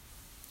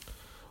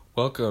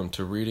Welcome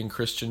to Reading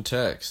Christian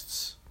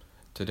Texts.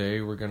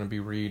 Today we're going to be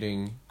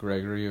reading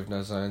Gregory of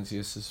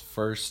Nazianzus'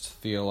 first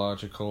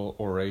theological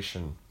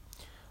oration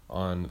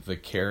on the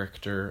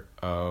character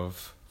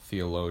of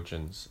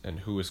theologians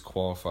and who is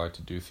qualified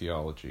to do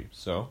theology.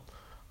 So,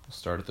 we'll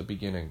start at the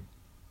beginning.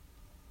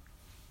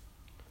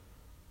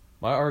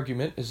 My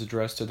argument is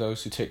addressed to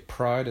those who take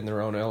pride in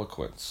their own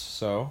eloquence.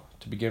 So,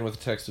 to begin with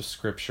a text of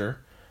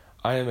Scripture,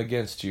 I am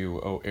against you,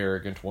 O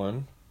arrogant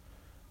one,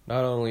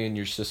 not only in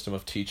your system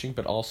of teaching,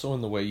 but also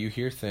in the way you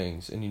hear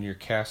things and in your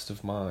cast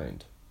of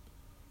mind.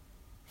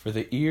 For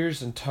the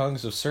ears and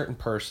tongues of certain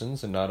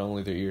persons, and not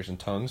only their ears and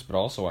tongues, but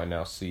also I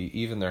now see,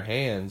 even their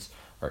hands,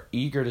 are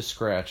eager to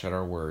scratch at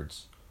our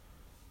words.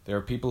 There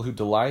are people who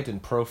delight in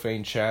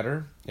profane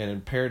chatter, and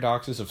in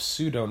paradoxes of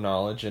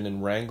pseudo-knowledge, and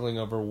in wrangling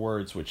over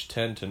words which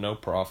tend to no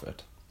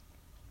profit.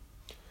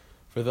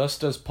 For thus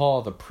does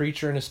Paul, the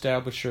preacher and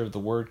establisher of the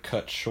word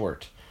cut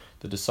short,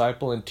 the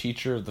disciple and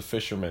teacher of the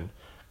fishermen,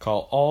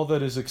 call all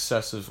that is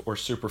excessive or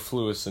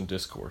superfluous in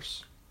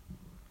discourse.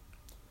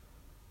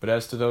 But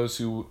as to those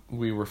who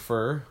we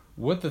refer,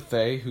 would that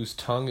they, whose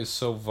tongue is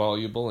so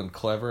voluble and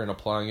clever in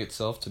applying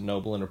itself to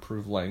noble and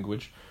approved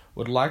language,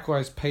 would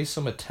likewise pay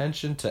some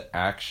attention to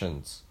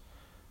actions.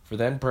 For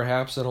then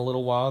perhaps in a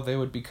little while they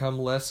would become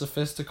less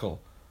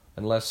sophistical,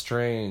 and less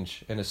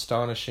strange and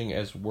astonishing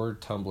as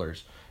word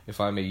tumblers,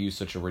 if I may use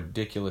such a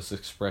ridiculous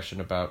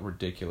expression about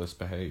ridiculous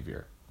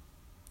behavior.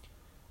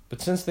 But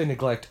since they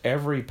neglect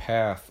every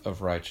path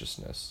of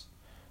righteousness,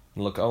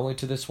 and look only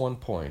to this one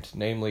point,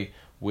 namely,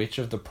 which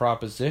of the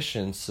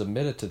propositions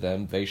submitted to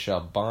them they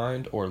shall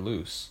bind or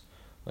loose,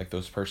 like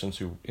those persons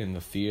who in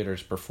the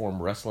theaters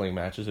perform wrestling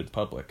matches in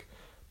public,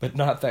 but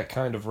not that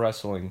kind of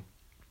wrestling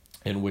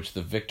in which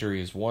the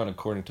victory is won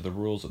according to the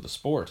rules of the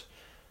sport,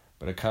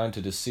 but a kind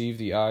to deceive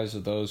the eyes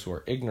of those who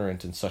are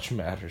ignorant in such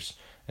matters,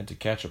 and to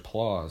catch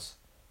applause.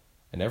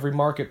 And every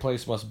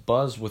marketplace must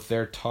buzz with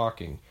their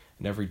talking,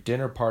 and every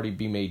dinner party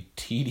be made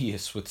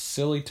tedious with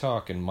silly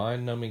talk and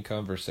mind-numbing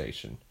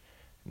conversation,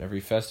 and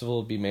every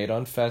festival be made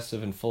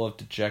unfestive and full of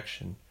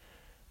dejection,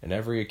 and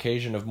every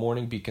occasion of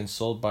mourning be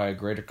consoled by a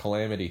greater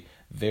calamity,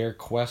 their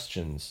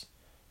questions,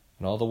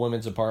 and all the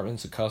women's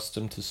apartments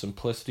accustomed to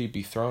simplicity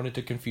be thrown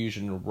into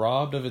confusion and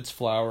robbed of its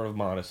flower of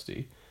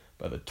modesty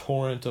by the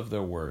torrent of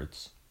their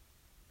words.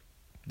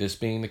 This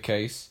being the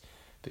case,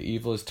 the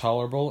evil is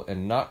tolerable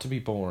and not to be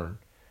borne,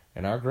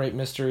 and our great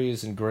mystery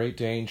is in great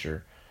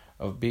danger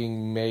of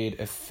being made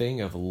a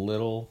thing of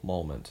little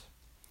moment.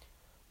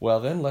 Well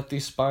then, let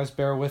these spies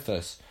bear with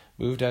us,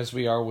 moved as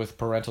we are with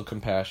parental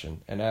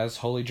compassion, and as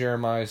holy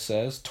Jeremiah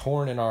says,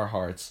 torn in our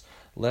hearts,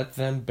 let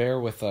them bear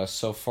with us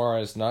so far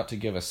as not to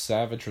give a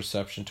savage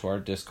reception to our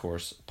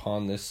discourse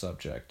upon this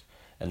subject,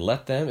 and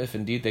let them, if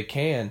indeed they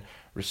can,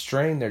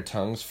 restrain their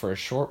tongues for a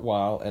short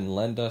while and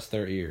lend us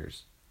their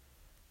ears.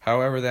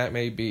 However that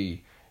may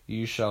be,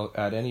 you shall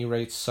at any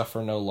rate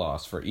suffer no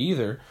loss, for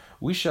either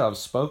we shall have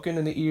spoken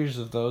in the ears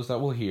of those that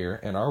will hear,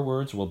 and our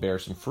words will bear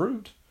some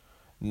fruit,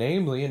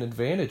 namely an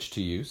advantage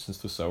to you, since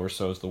the sower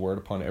sows the word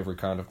upon every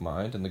kind of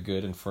mind, and the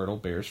good and fertile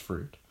bears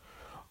fruit.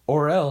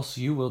 Or else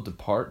you will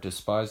depart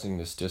despising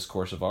this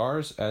discourse of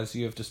ours, as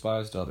you have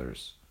despised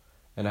others,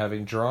 and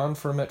having drawn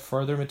from it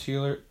further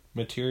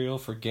material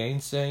for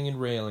gainsaying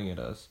and railing at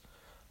us,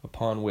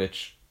 upon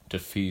which to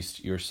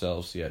feast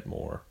yourselves yet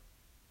more.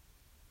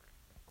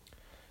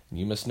 And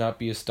you must not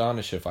be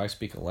astonished if I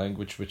speak a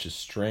language which is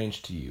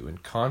strange to you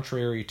and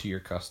contrary to your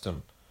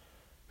custom,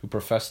 who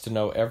profess to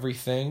know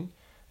everything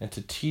and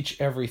to teach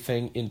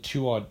everything in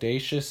too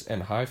audacious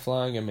and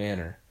high-flying a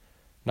manner,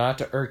 not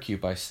to irk you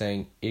by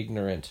saying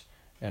ignorant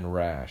and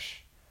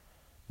rash.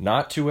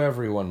 Not to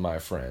everyone, my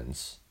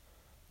friends,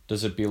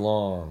 does it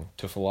belong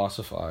to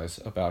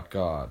philosophize about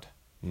God,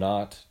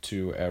 not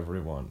to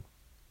everyone.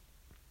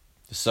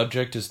 The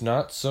subject is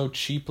not so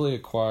cheaply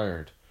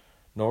acquired,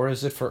 nor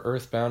is it for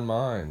earthbound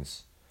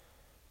minds.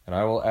 And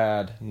I will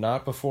add,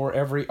 not before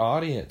every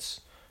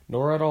audience,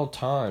 nor at all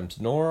times,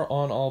 nor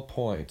on all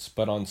points,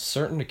 but on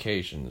certain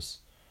occasions,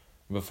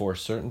 before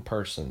certain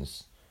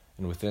persons,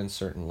 and within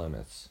certain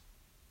limits.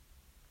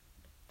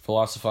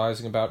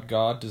 Philosophizing about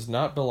God does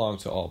not belong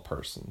to all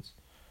persons,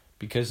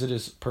 because it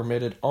is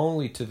permitted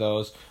only to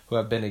those who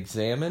have been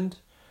examined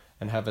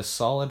and have a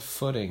solid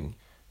footing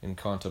in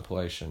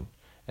contemplation,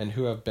 and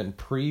who have been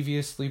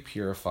previously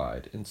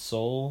purified in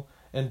soul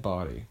and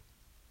body,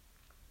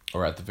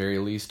 or at the very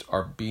least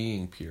are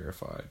being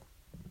purified.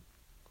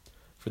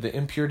 For the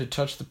impure to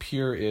touch the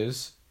pure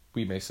is,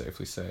 we may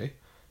safely say,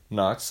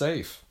 not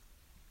safe,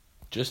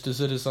 just as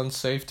it is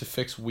unsafe to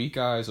fix weak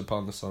eyes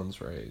upon the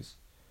sun's rays.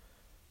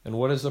 And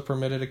what is the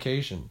permitted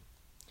occasion?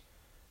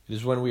 It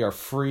is when we are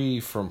free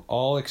from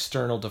all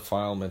external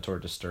defilement or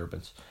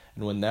disturbance,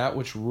 and when that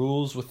which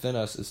rules within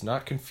us is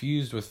not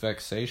confused with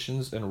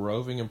vexations and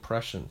roving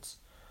impressions,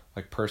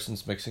 like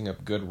persons mixing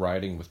up good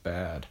writing with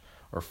bad,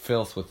 or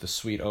filth with the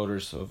sweet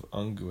odors of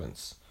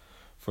unguents.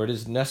 For it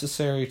is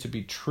necessary to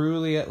be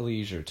truly at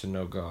leisure to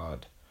know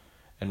God,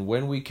 and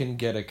when we can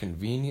get a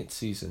convenient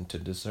season to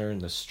discern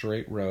the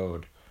straight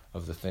road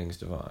of the things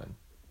divine.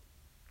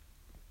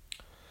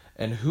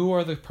 And who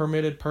are the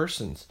permitted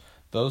persons?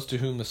 Those to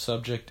whom the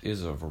subject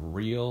is of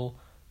real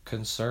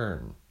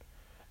concern,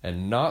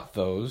 and not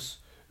those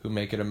who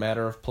make it a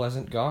matter of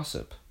pleasant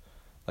gossip,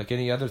 like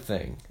any other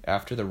thing,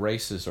 after the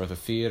races or the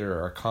theater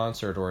or a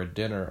concert or a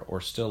dinner or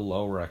still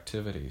lower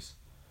activities.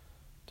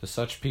 To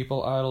such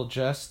people idle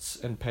jests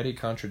and petty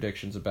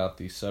contradictions about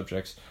these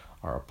subjects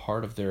are a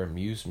part of their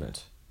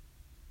amusement.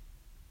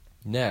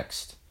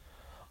 Next,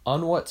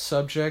 on what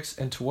subjects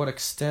and to what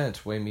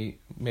extent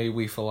may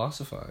we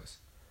philosophize?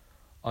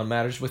 On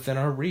matters within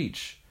our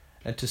reach,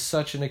 and to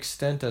such an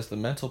extent as the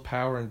mental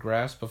power and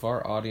grasp of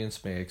our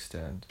audience may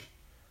extend.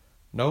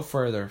 No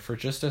further, for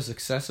just as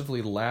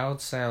excessively loud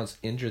sounds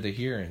injure the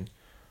hearing,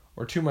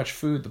 or too much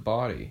food the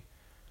body,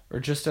 or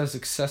just as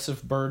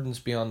excessive burdens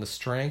beyond the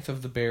strength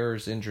of the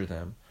bearers injure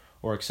them,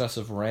 or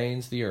excessive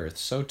rains the earth,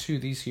 so too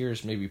these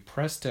hearers may be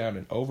pressed down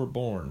and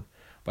overborne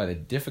by the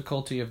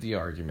difficulty of the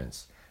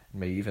arguments,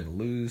 and may even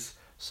lose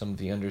some of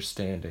the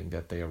understanding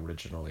that they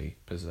originally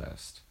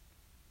possessed.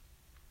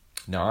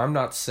 Now, I'm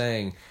not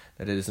saying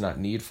that it is not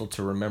needful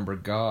to remember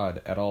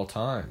God at all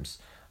times.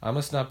 I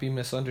must not be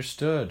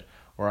misunderstood,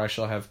 or I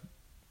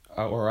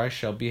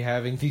shall be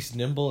having these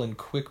nimble and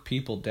quick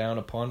people down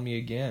upon me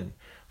again.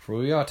 For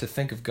we ought to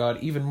think of God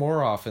even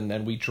more often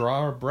than we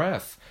draw our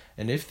breath,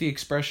 and if the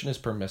expression is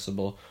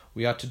permissible,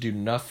 we ought to do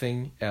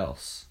nothing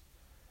else.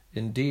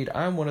 Indeed,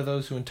 I am one of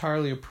those who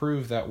entirely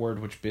approve that word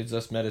which bids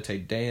us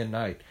meditate day and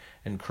night,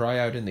 and cry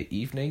out in the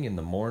evening, in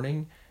the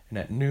morning, and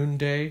at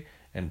noonday,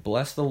 and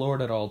bless the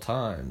Lord at all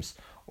times,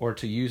 or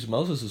to use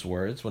Moses'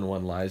 words, when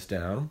one lies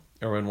down,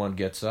 or when one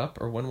gets up,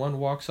 or when one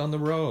walks on the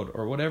road,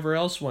 or whatever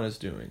else one is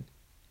doing.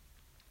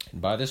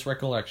 And by this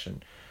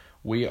recollection,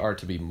 we are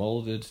to be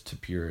molded to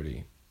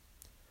purity,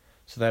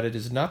 so that it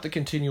is not the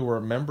continual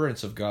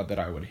remembrance of God that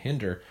I would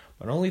hinder,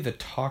 but only the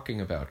talking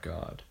about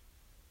God.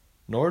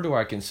 Nor do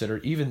I consider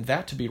even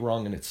that to be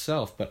wrong in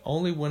itself, but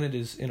only when it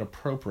is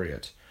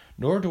inappropriate.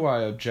 Nor do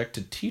I object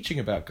to teaching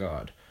about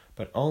God,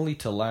 but only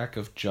to lack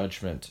of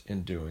judgment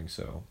in doing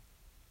so.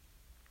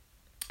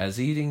 As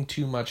eating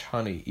too much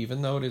honey,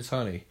 even though it is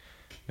honey,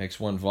 makes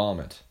one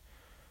vomit.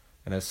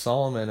 And as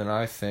Solomon and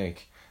I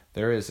think,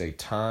 there is a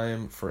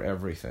time for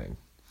everything,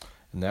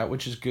 and that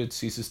which is good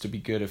ceases to be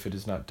good if it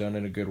is not done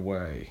in a good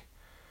way.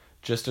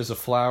 Just as a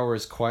flower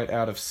is quite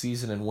out of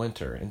season in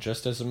winter, and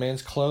just as a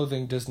man's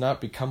clothing does not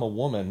become a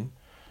woman,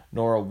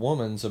 nor a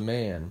woman's a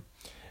man,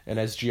 and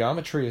as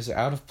geometry is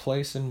out of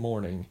place in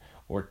mourning,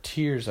 or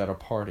tears at a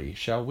party,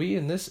 shall we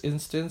in this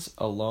instance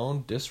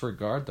alone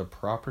disregard the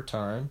proper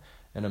time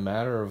in a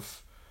matter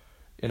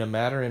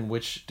in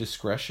which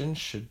discretion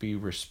should be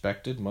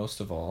respected most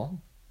of all?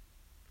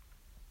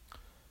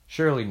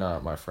 Surely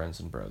not, my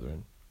friends and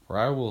brethren, for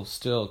I will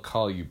still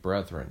call you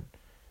brethren,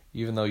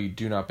 even though you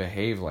do not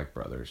behave like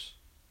brothers.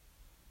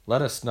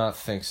 Let us not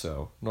think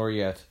so, nor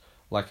yet,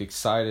 like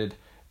excited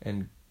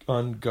and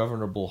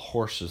ungovernable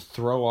horses,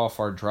 throw off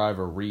our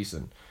driver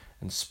reason,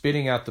 and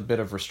spitting out the bit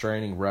of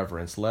restraining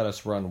reverence, let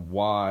us run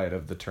wide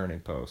of the turning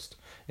post.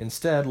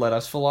 Instead, let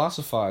us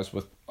philosophize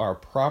with our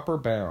proper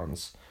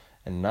bounds,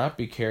 and not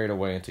be carried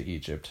away into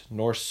Egypt,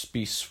 nor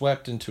be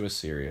swept into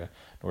Assyria,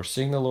 nor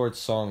sing the Lord's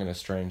song in a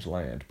strange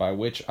land, by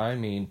which I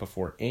mean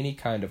before any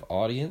kind of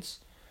audience,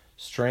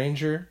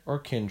 stranger or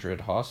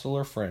kindred, hostile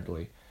or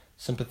friendly,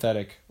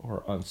 sympathetic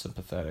or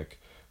unsympathetic,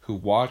 who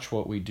watch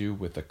what we do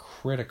with a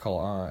critical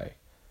eye,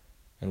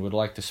 and would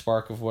like the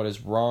spark of what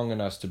is wrong in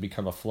us to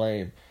become a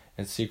flame,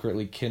 and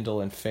secretly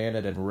kindle and fan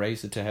it and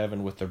raise it to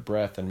heaven with their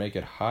breath, and make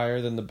it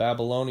higher than the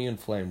Babylonian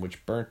flame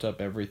which burnt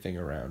up everything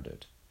around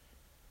it.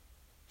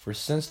 For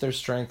since their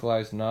strength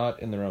lies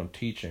not in their own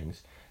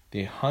teachings,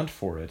 they hunt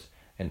for it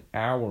in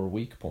our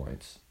weak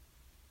points,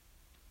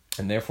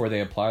 and therefore they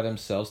apply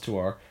themselves to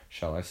our,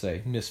 shall I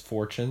say,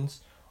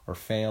 misfortunes or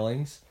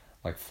failings,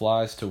 like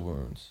flies to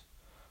wounds.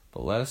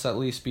 But let us at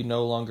least be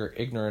no longer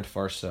ignorant of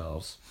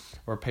ourselves,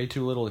 or pay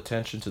too little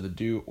attention to the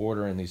due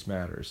order in these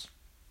matters.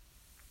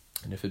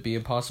 And if it be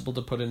impossible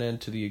to put an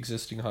end to the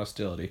existing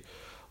hostility,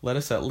 let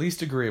us at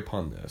least agree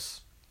upon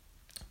this,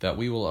 that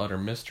we will utter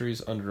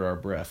mysteries under our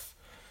breath,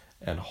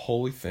 and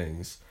holy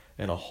things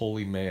in a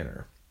holy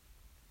manner.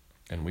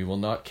 And we will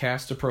not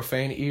cast to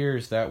profane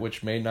ears that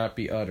which may not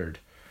be uttered,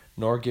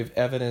 nor give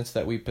evidence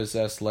that we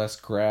possess less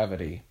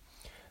gravity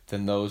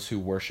than those who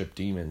worship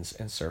demons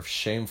and serve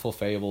shameful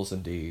fables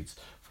and deeds,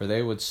 for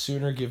they would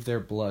sooner give their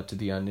blood to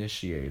the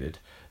uninitiated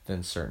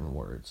than certain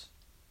words.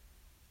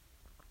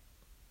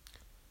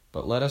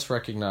 But let us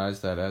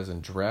recognize that as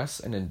in dress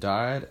and in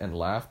diet and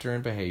laughter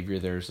and behavior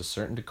there is a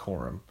certain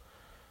decorum,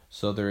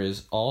 so there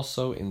is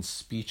also in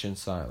speech and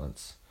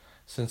silence,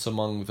 since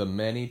among the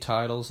many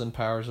titles and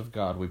powers of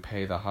God we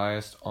pay the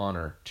highest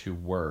honor to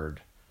word.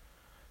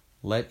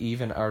 Let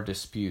even our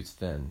disputes,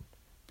 then,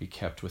 be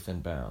kept within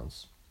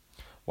bounds.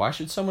 Why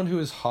should someone who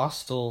is a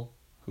hostile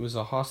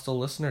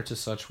listener to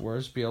such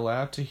words, be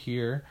allowed to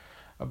hear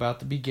about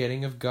the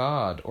begetting of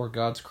God, or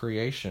God's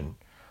creation,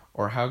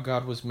 or how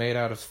God was made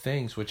out of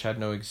things which had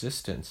no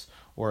existence,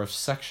 or of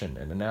section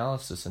and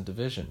analysis and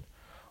division?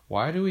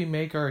 Why do we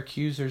make our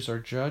accusers our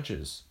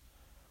judges?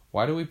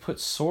 Why do we put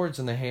swords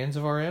in the hands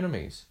of our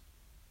enemies?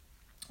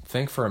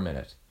 Think for a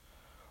minute.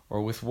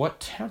 Or with what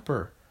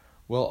temper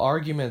will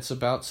arguments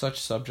about such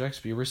subjects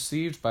be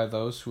received by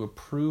those who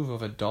approve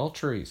of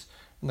adulteries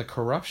and the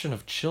corruption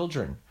of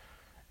children,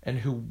 and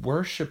who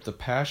worship the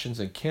passions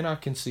and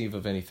cannot conceive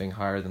of anything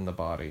higher than the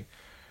body,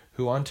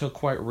 who until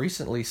quite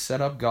recently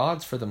set up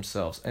gods for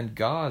themselves, and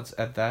gods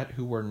at that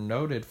who were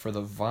noted for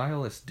the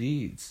vilest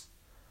deeds?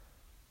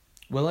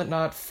 Will it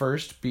not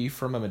first be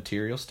from a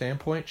material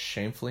standpoint,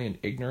 shamefully and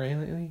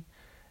ignorantly,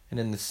 and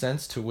in the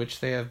sense to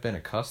which they have been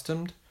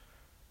accustomed?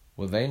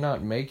 Will they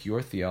not make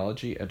your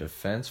theology a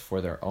defense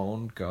for their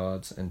own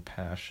gods and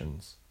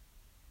passions?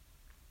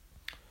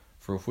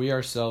 For if we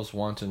ourselves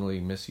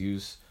wantonly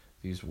misuse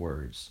these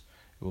words,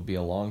 it will be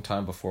a long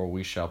time before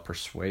we shall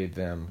persuade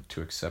them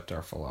to accept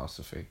our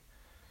philosophy.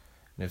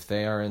 And if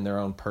they are in their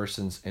own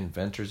persons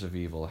inventors of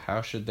evil,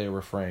 how should they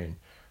refrain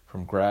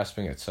from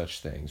grasping at such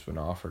things when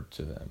offered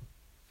to them?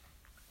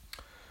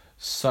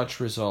 Such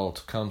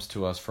result comes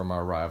to us from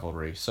our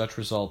rivalry. Such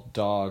result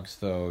dogs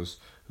those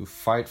who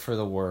fight for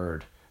the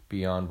word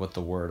beyond what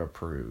the word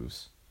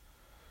approves.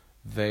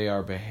 They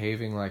are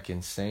behaving like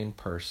insane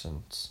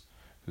persons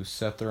who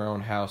set their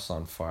own house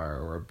on fire,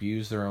 or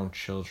abuse their own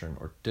children,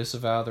 or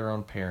disavow their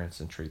own parents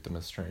and treat them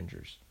as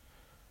strangers.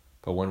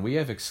 But when we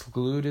have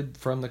excluded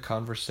from the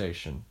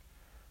conversation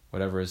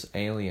whatever is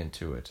alien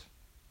to it,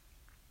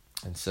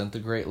 and sent the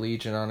great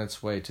legion on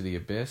its way to the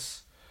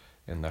abyss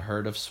in the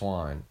herd of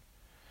swine,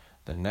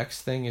 the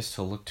next thing is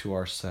to look to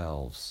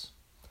ourselves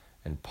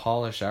and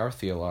polish our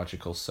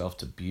theological self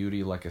to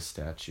beauty like a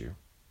statue.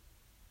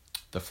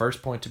 The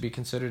first point to be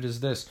considered is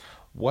this: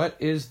 what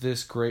is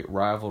this great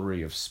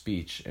rivalry of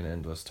speech and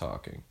endless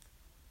talking?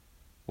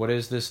 What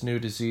is this new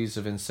disease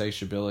of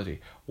insatiability?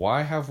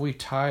 Why have we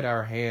tied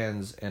our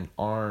hands and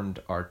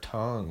armed our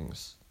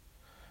tongues?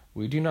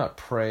 We do not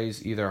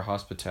praise either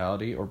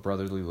hospitality or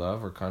brotherly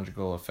love or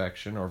conjugal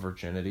affection or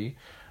virginity,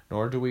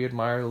 nor do we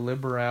admire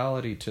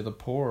liberality to the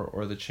poor,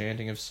 or the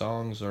chanting of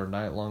songs, or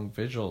night-long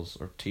vigils,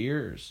 or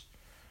tears.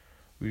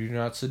 We do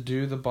not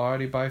subdue the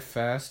body by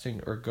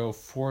fasting, or go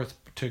forth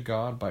to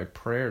God by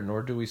prayer,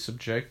 nor do we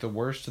subject the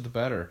worse to the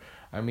better,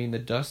 I mean the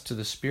dust to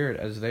the spirit,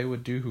 as they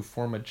would do who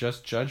form a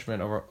just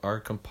judgment of our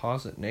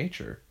composite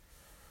nature.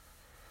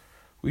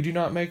 We do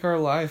not make our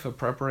life a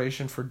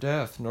preparation for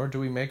death, nor do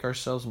we make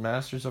ourselves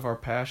masters of our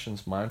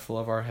passions, mindful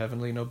of our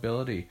heavenly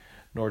nobility,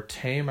 nor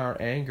tame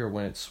our anger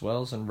when it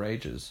swells and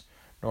rages,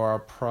 nor our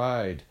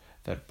pride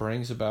that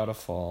brings about a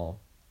fall,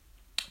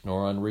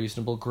 nor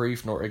unreasonable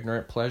grief, nor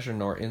ignorant pleasure,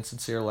 nor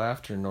insincere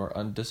laughter, nor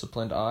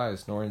undisciplined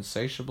eyes, nor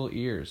insatiable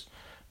ears,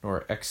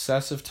 nor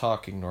excessive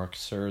talking, nor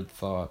absurd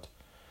thought,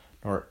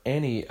 nor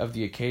any of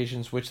the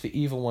occasions which the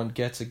evil one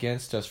gets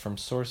against us from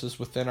sources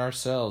within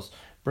ourselves,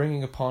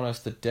 bringing upon us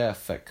the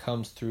death that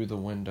comes through the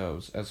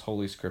windows, as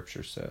Holy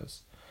Scripture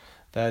says,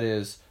 that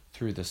is,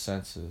 through the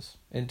senses.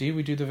 Indeed,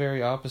 we do the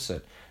very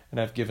opposite, and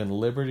have given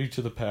liberty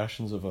to the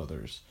passions of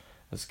others,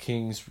 as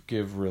kings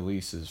give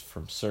releases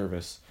from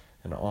service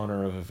in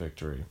honor of a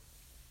victory,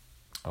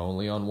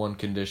 only on one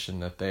condition,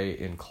 that they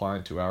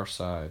incline to our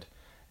side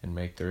and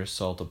make their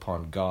assault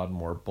upon God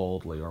more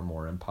boldly or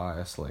more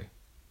impiously.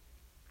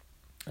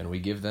 And we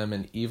give them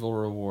an evil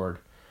reward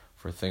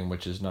for a thing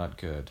which is not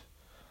good,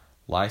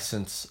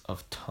 license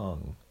of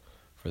tongue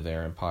for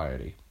their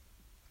impiety.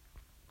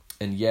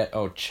 And yet,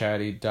 O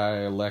chatty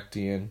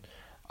dialectian,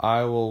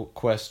 I will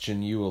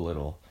question you a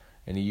little,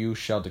 and you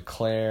shall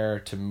declare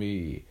to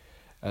me,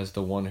 as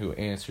the one who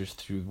answers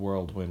through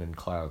whirlwind and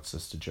cloud,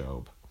 says to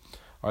Job,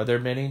 are there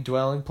many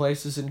dwelling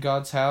places in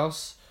God's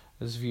house,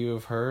 as you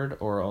have heard,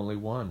 or only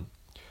one?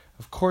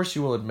 Of course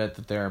you will admit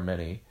that there are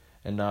many,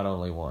 and not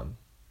only one.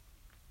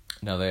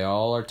 Now they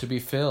all are to be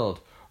filled,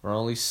 or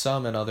only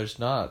some and others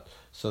not,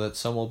 so that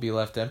some will be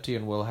left empty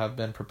and will have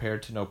been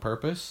prepared to no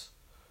purpose?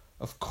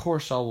 Of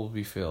course all will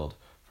be filled,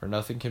 for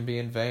nothing can be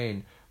in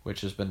vain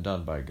which has been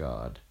done by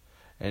God.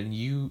 And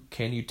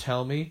can you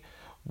tell me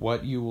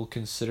what you will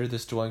consider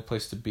this dwelling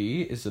place to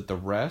be? Is it the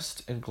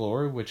rest and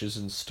glory which is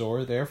in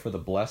store there for the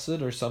blessed,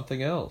 or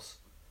something else?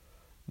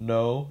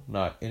 No,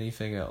 not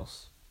anything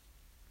else.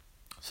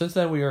 Since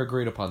then we are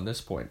agreed upon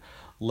this point,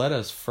 let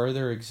us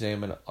further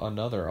examine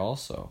another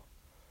also.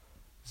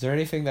 Is there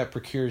anything that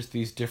procures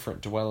these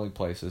different dwelling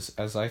places,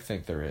 as I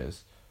think there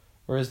is,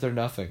 or is there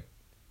nothing?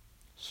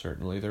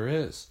 Certainly there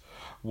is.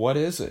 What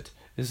is it?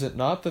 Is it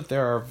not that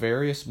there are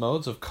various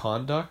modes of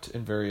conduct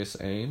and various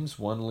aims,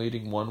 one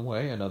leading one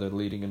way, another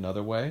leading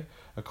another way,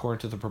 according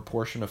to the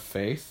proportion of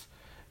faith,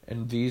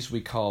 and these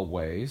we call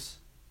ways?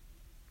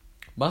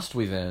 Must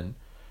we, then,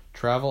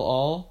 travel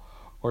all,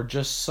 or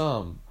just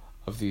some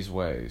of these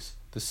ways,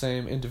 the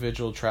same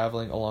individual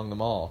traveling along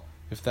them all,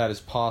 if that is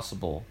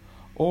possible,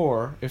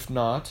 or, if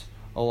not,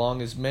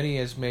 along as many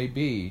as may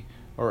be,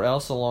 or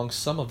else along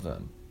some of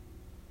them?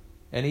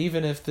 And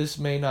even if this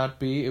may not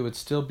be, it would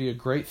still be a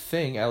great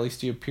thing, at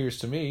least it appears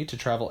to me, to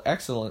travel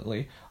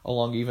excellently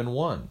along even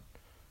one.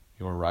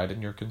 You are right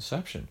in your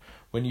conception.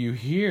 When you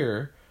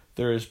hear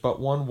there is but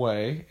one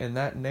way, and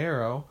that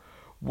narrow,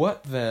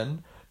 what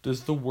then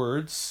does the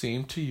word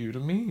seem to you to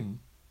mean?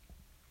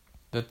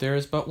 That there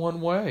is but one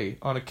way,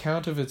 on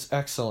account of its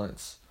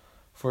excellence,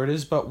 for it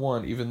is but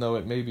one, even though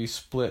it may be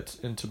split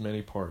into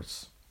many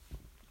parts.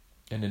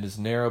 And it is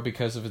narrow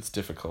because of its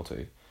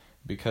difficulty,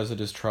 because it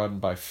is trodden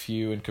by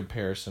few in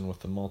comparison with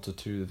the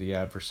multitude of the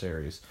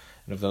adversaries,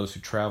 and of those who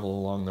travel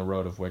along the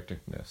road of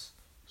wickedness.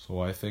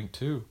 So I think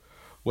too.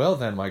 Well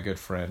then, my good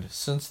friend,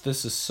 since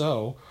this is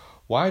so,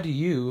 why do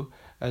you,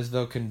 as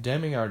though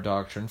condemning our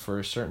doctrine for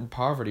a certain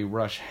poverty,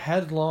 rush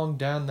headlong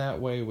down that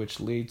way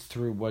which leads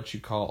through what you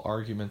call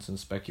arguments and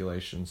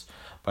speculations,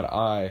 but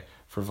I,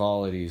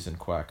 frivolities and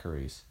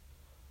quackeries?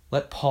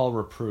 Let Paul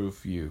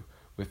reprove you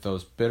with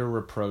those bitter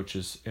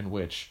reproaches in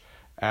which,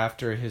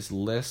 after his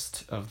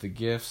list of the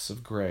gifts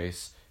of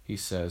grace, he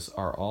says,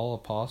 are all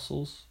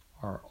apostles?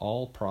 Are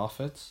all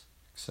prophets?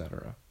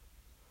 Etc.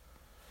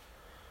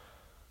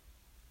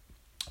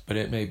 But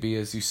it may be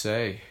as you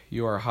say.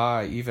 You are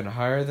high, even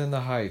higher than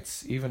the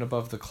heights, even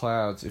above the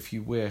clouds, if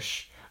you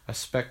wish, a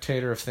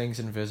spectator of things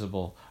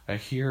invisible, a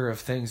hearer of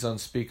things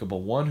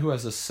unspeakable, one who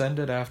has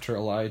ascended after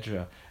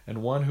Elijah,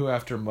 and one who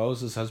after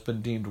Moses has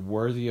been deemed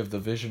worthy of the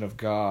vision of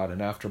God,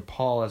 and after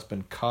Paul has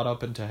been caught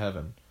up into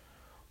heaven.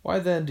 Why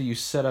then do you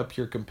set up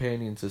your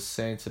companions as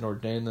saints and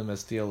ordain them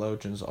as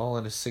theologians all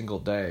in a single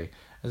day,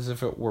 as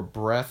if it were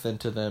breath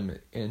into them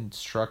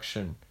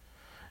instruction,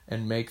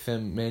 and make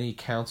them many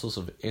counsels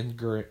of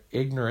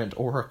ignorant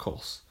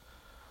oracles?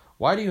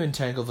 Why do you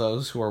entangle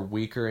those who are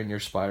weaker in your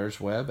spider's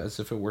web, as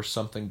if it were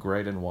something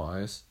great and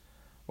wise?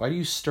 Why do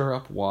you stir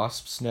up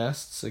wasps'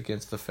 nests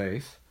against the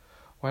faith?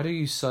 Why do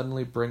you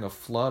suddenly bring a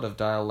flood of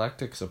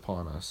dialectics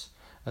upon us,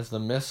 as the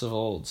myths of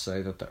old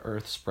say that the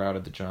earth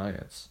sprouted the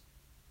giants?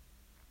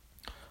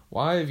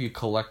 Why have you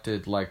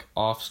collected like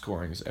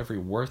offscourings every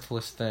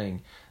worthless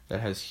thing that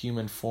has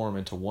human form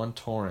into one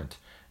torrent,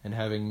 and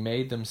having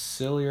made them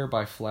sillier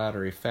by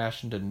flattery,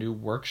 fashioned a new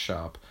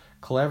workshop,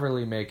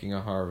 cleverly making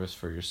a harvest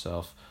for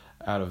yourself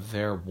out of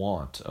their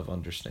want of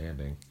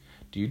understanding?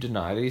 Do you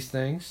deny these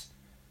things?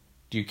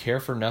 Do you care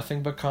for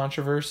nothing but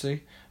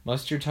controversy?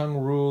 Must your tongue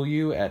rule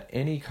you at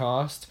any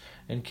cost,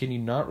 and can you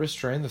not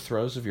restrain the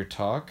throes of your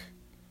talk?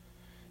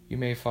 You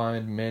may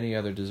find many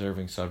other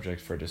deserving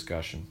subjects for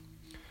discussion.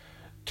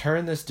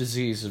 Turn this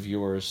disease of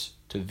yours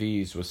to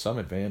these with some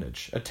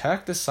advantage.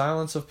 Attack the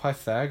silence of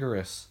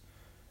Pythagoras,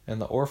 and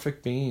the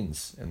Orphic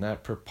beans, and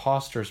that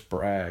preposterous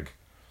brag.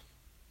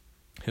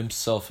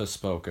 Himself has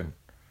spoken.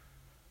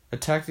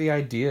 Attack the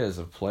ideas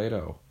of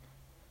Plato,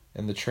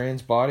 and the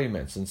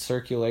transbodiments and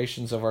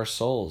circulations of our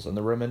souls, and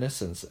the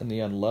reminiscence and the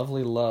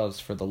unlovely loves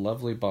for the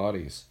lovely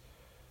bodies,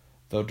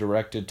 though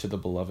directed to the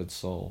beloved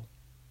soul.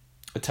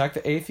 Attack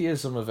the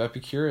atheism of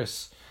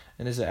Epicurus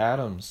and his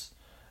atoms,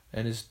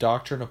 and his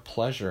doctrine of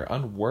pleasure,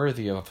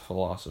 unworthy of a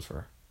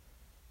philosopher,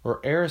 or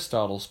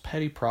Aristotle's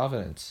petty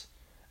providence,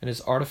 and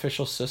his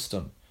artificial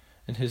system,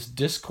 and his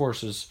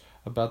discourses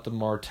about the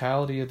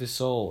mortality of the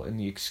soul, and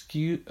the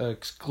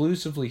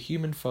exclusively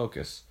human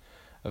focus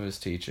of his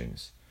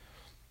teachings.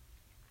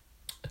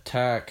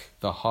 Attack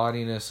the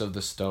haughtiness of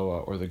the Stoa,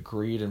 or the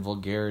greed and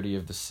vulgarity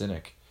of the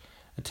Cynic.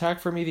 Attack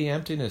for me the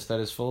emptiness that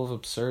is full of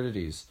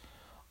absurdities,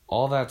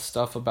 all that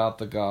stuff about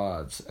the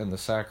gods, and the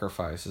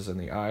sacrifices, and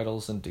the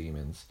idols and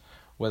demons,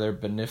 whether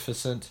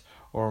beneficent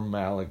or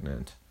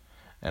malignant,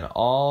 and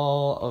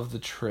all of the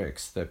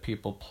tricks that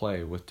people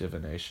play with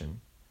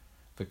divination,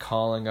 the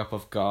calling up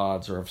of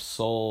gods or of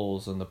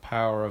souls, and the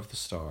power of the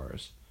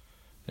stars.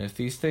 And if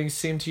these things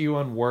seem to you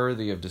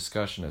unworthy of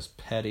discussion as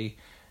petty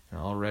and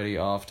already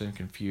often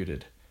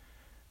confuted,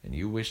 and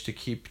you wish to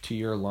keep to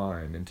your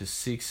line and to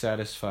seek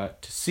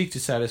to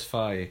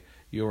satisfy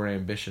your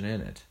ambition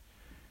in it,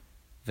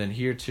 then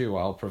here too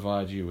I'll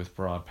provide you with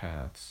broad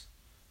paths.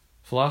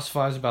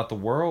 Philosophize about the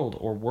world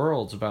or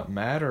worlds, about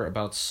matter,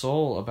 about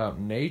soul, about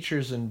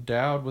natures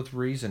endowed with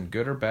reason,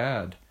 good or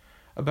bad,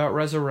 about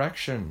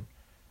resurrection,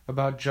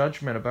 about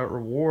judgment, about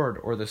reward,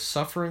 or the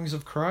sufferings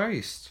of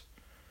Christ.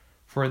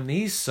 For in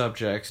these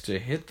subjects to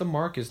hit the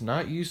mark is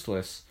not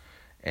useless,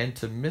 and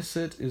to miss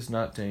it is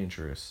not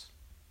dangerous.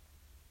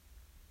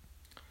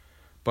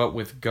 But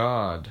with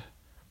God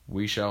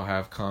we shall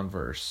have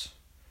converse,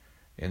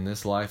 in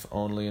this life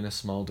only in a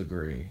small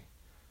degree,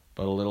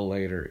 but a little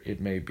later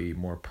it may be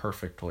more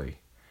perfectly,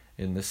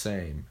 in the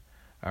same,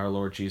 our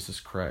Lord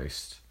Jesus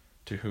Christ,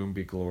 to whom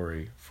be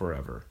glory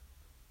forever.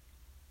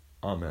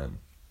 Amen.